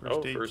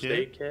 First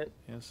aid kit.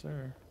 Yes,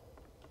 sir.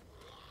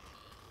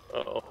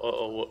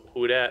 Uh-oh.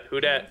 Who dat?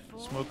 Who dat?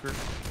 Smoker.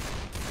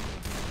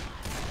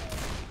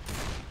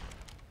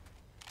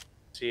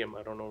 See him.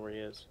 I don't know where he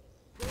is.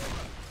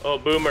 Oh,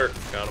 Boomer.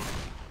 Got him.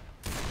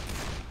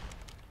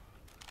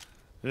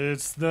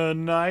 It's the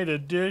night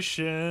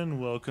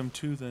edition. Welcome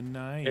to the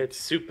night. It's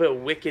super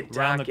wicked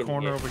around dark the in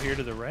corner here. over here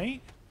to the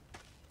right.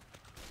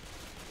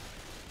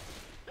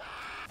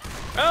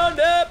 Round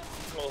up!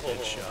 Oh, I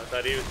Good shot.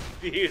 thought he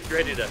was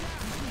ready to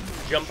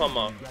jump on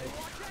my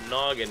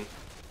noggin.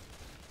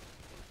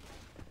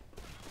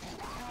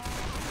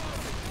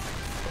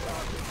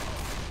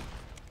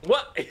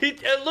 What?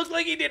 It looked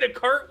like he did a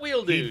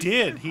cartwheel, dude. He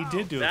did. He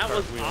did do a That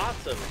was cartwheel.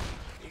 awesome.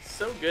 He's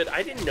so good.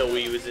 I didn't know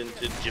he was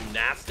into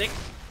gymnastics.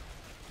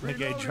 That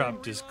guy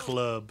dropped his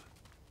club.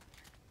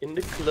 In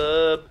the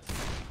club.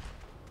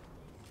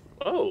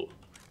 Oh.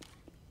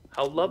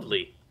 How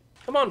lovely.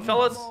 Come on,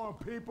 fellas. Come on,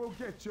 people,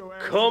 get your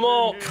ass Come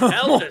on. in here. Come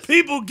on, Elvis.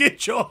 people,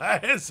 get your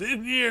ass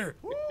in here.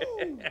 Woo.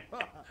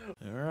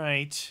 All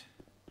right.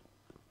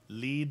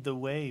 Lead the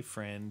way,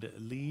 friend.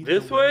 Lead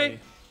This the way?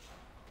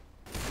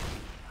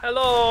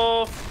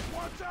 Hello.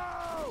 Watch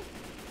out!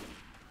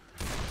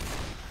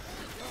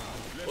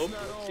 Let's Oops,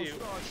 not all see you.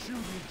 start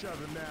shooting each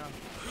other now.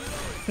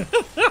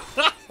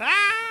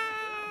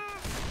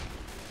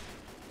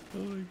 Oh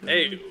my God.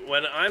 Hey,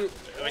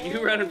 when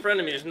you run in front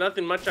of me, there's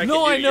nothing much I can do.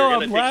 No, I know. You're gonna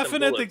I'm take laughing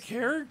some at the bullets.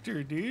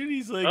 character, dude.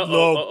 He's like,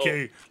 Uh-oh,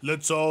 okay,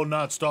 let's all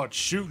not start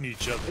shooting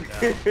each other now.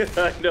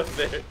 I know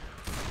that.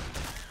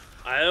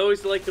 I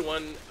always like the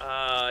one,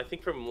 I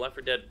think from Left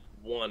 4 Dead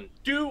 1.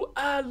 Do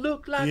I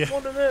look like Yeah.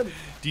 one of them?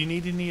 Do you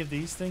need any of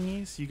these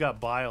thingies? You got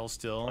bile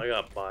still. I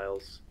got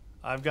biles.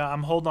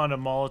 I'm holding on to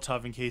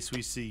Molotov in case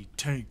we see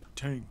tank.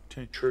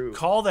 True.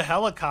 Call the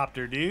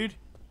helicopter, dude.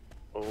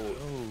 Oh,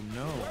 Oh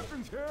no.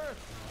 Weapons here.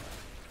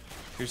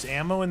 There's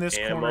ammo in this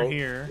ammo. corner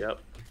here. Yep.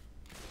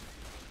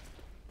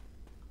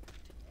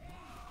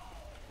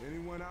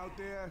 Anyone out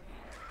there?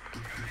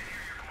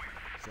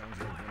 Sounds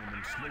like one of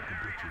them smoker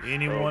bitches.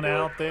 Anyone Oh,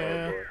 boy. out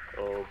there?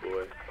 Oh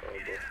boy.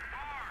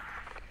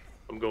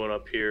 I'm going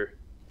up here.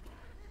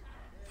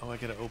 Oh, I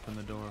gotta open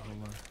the door.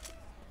 Hold on.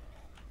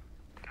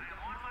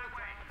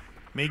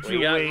 Make We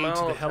your got way to the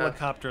Molotov.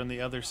 helicopter on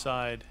the other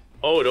side.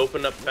 Oh, it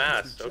opened up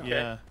fast. Okay.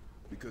 Yeah.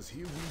 Because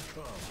here we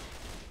come.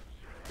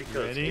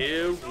 Because Ready?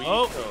 here we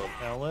Oh,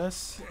 come.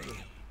 Ellis.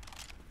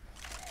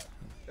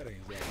 That ain't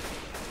right.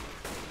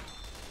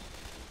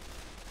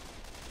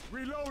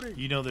 Reloading.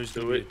 You know there's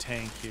gonna Do be a it.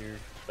 tank here.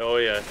 Oh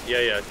yeah.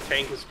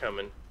 Tank is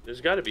coming.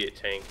 There's got to be a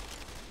tank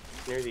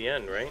near the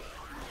end, right?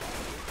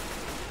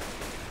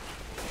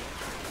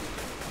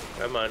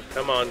 Come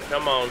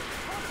on.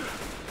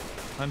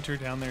 Hunter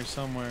down there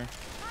somewhere.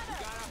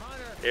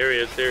 There he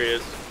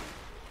is.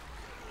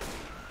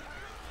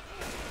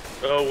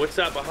 Oh, what's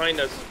that behind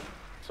us?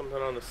 Something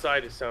on the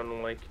side is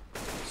sounding like.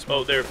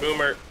 Oh, there,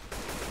 Boomer.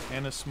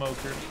 And a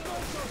smoker.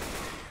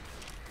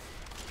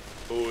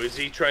 Oh, is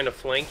he trying to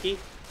flanky?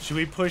 Should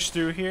we push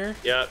through here?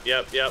 Yep.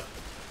 Hell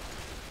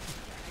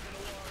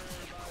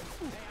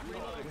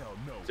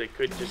no. They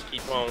could just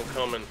keep on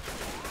coming.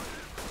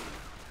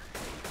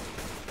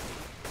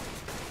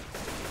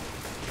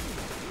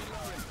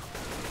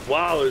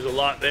 Wow, there's a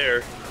lot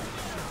there.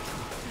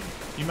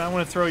 You might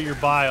want to throw your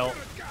bile.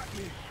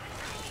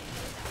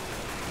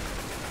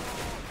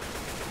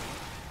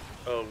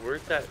 Oh,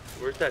 where's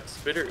that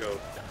spitter go?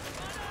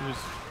 It was,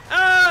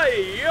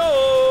 Ay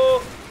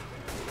yo!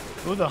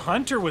 oh, the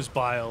hunter was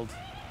biled.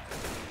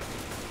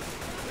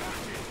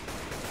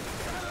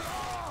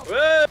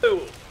 Whoa! Oh,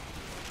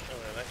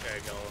 that guy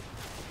gone.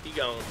 He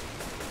gone.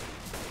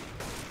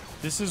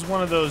 This is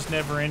one of those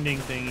never-ending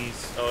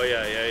thingies. Oh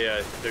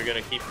yeah. They're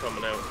gonna keep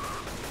coming out.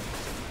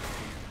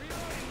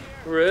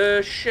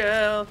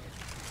 Rochelle,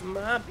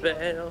 my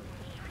belle.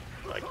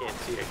 Oh, I can't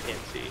see. I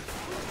can't see.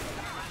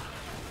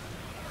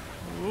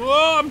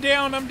 Whoa, I'm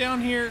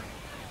down here.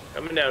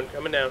 Coming down.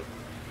 Coming down.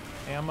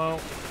 Ammo.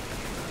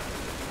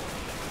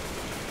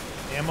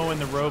 Ammo in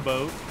the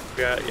rowboat.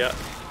 Yeah, yeah.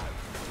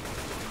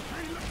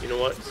 You know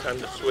what? It's time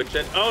to switch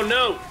in. Oh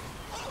no!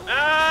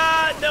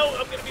 Ah, no!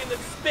 I'm gonna be in the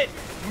spit.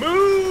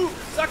 Move,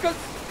 suckers!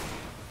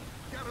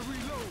 Gotta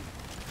reload.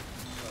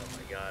 Oh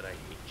my God, I hate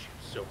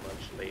you so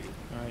much, lady.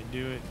 All right,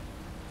 do it.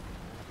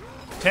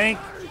 Tank.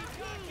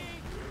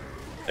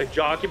 A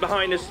jockey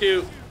behind us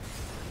too.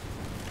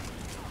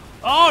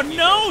 Oh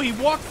no! He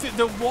walked through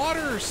the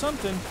water or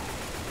something.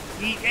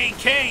 Eat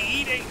AK.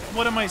 Eat A.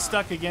 What am I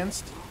stuck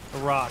against? A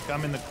rock.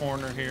 I'm in the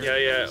corner here. Yeah,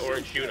 yeah.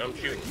 Orange shoot. I'm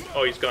shooting.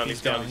 Oh, he's gone.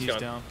 He's gone. He's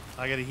down.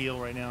 I gotta heal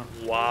right now.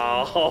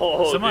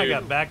 Wow. Somebody dude.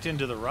 got backed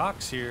into the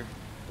rocks here.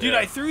 Dude, Yeah.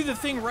 I threw the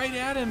thing right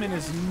at him and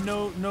is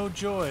no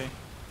joy.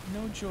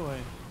 No joy.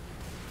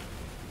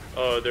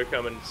 Oh, they're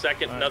coming.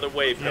 Second, All right. another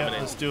wave Yeah, coming in.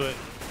 let's do it.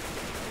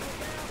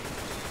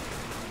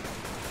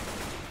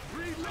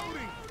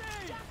 Reloading.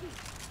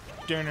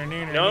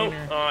 No.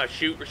 Oh,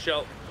 shoot,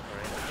 Rochelle.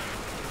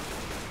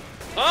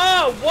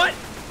 Oh, what?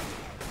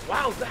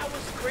 Wow, that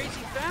was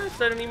crazy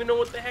fast. I don't even know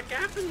what the heck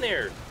happened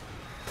there.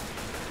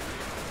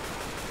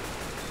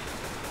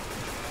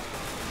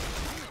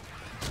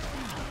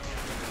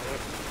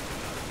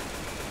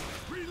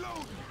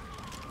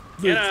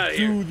 Get out of Let's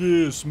here. do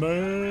this,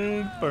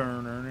 man.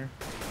 Burner.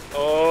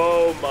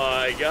 Oh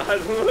my God,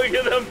 look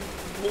at them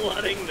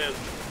flooding this.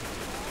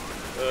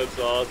 That's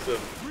awesome.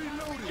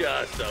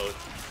 Just a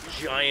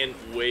giant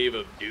wave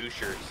of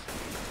douchers.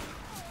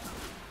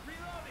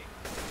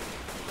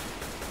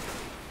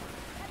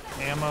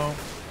 Ammo.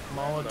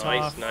 Molotov.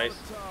 Nice, nice.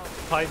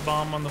 Pipe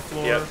bomb on the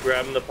floor. Yep,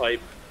 grabbing the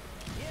pipe.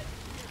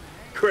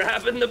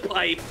 Grabbing the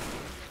pipe.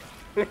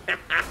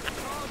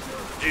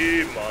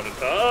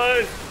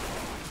 Demonetized.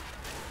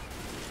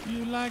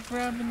 You like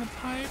grabbing the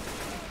pipe?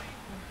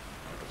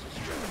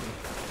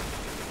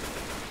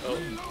 Oh,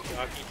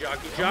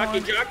 jockey.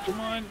 Come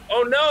on.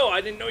 Oh no,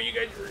 I didn't know you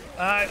guys were.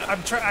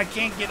 I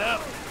can't get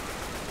up.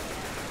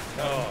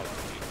 Oh,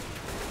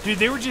 Dude,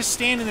 they were just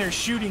standing there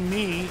shooting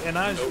me, and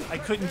I Nope.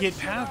 couldn't get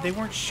past. They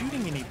weren't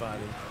shooting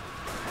anybody.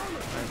 All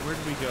right, where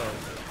did we go?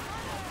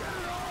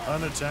 oh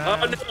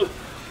Unattacked. no.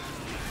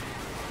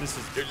 This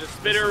is There's a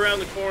spitter around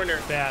the corner.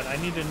 bad. I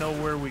need to know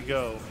where we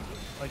go.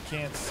 I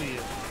can't see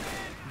it.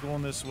 I'm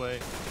going this way.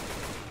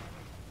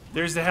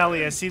 There's the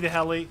heli. I see the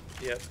heli.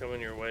 Yep, coming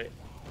your way.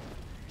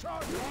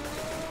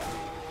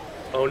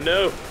 Oh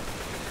no.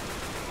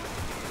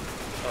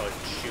 Oh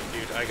shoot,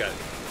 dude, I got.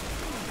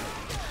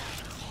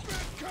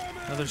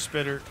 Another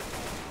spitter.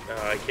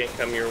 I can't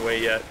come your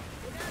way yet.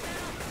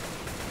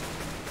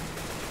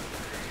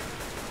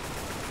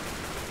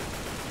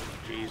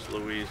 Jeez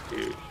Louise,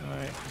 dude. All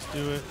right, let's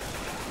do it.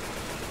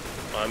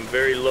 I'm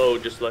very low,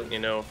 just letting you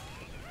know.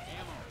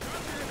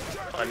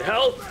 On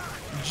health.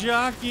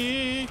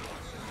 Jockey.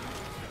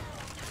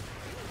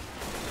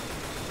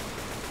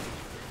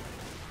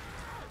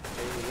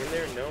 Anything in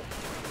there? No.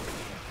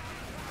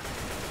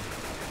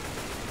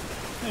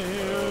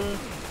 Hey.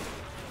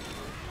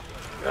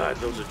 God,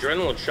 those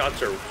adrenaline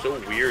shots are so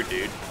weird,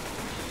 dude.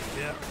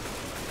 Yeah.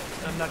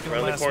 I'm not gonna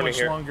Around the last corner much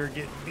here. longer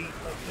getting beat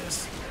like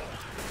this.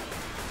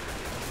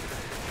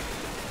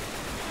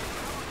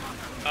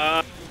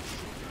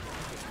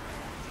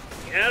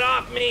 Get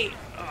off me!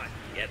 Oh,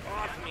 get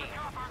off me!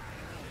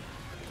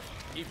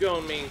 Keep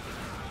going, me.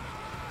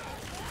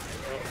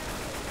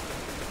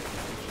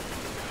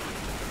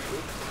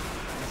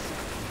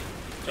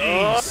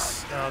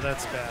 Jeez. Oh,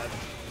 that's bad.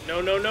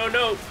 No, no, no,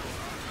 no!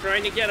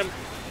 Trying to get him.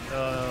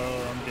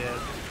 Oh, I'm dead.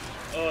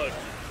 Oh,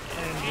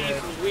 I'm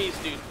dead. jeez Louise,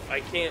 dude. I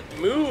can't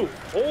move.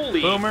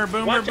 Holy. Boomer,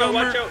 boomer, watch boomer. Out,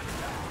 watch out.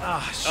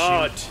 Ah, shoot.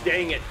 Oh,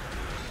 dang it.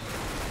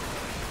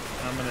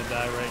 I'm gonna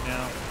die right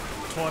now.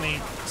 20,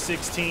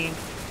 16.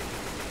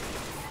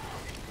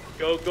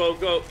 Go, go,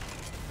 go.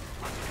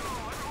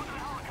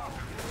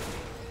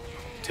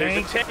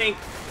 Tank. There's a tank.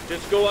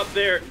 Just go up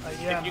there.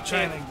 Yeah, if you I'm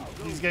trying can.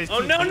 to. These guys. Oh,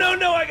 keep- no, no,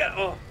 no. I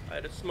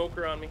had a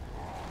smoker on me.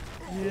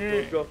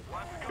 Yeah. Go,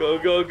 go,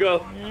 go,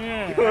 go.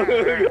 Yeah. Go,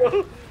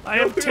 go. I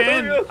have Go,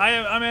 10. go. I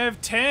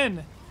have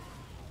 10.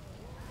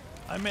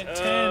 I'm at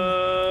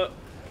 10.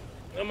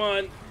 Come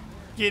on.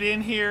 Get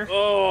in here.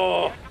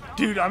 Oh.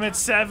 Dude, I'm at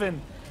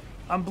 7.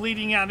 I'm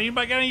bleeding out.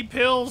 Anybody got any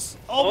pills?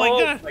 Oh my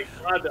god. My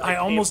God, I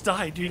almost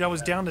died, dude. I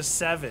was down to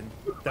 7.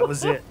 That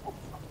was it.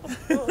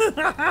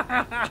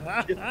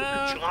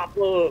 Chop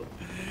up.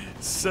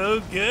 So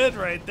good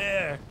right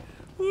there.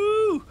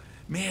 Woo.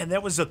 Man,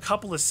 that was a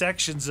couple of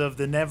sections of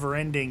the never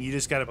ending. You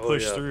just got to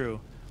push yeah.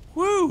 through.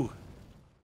 Woo.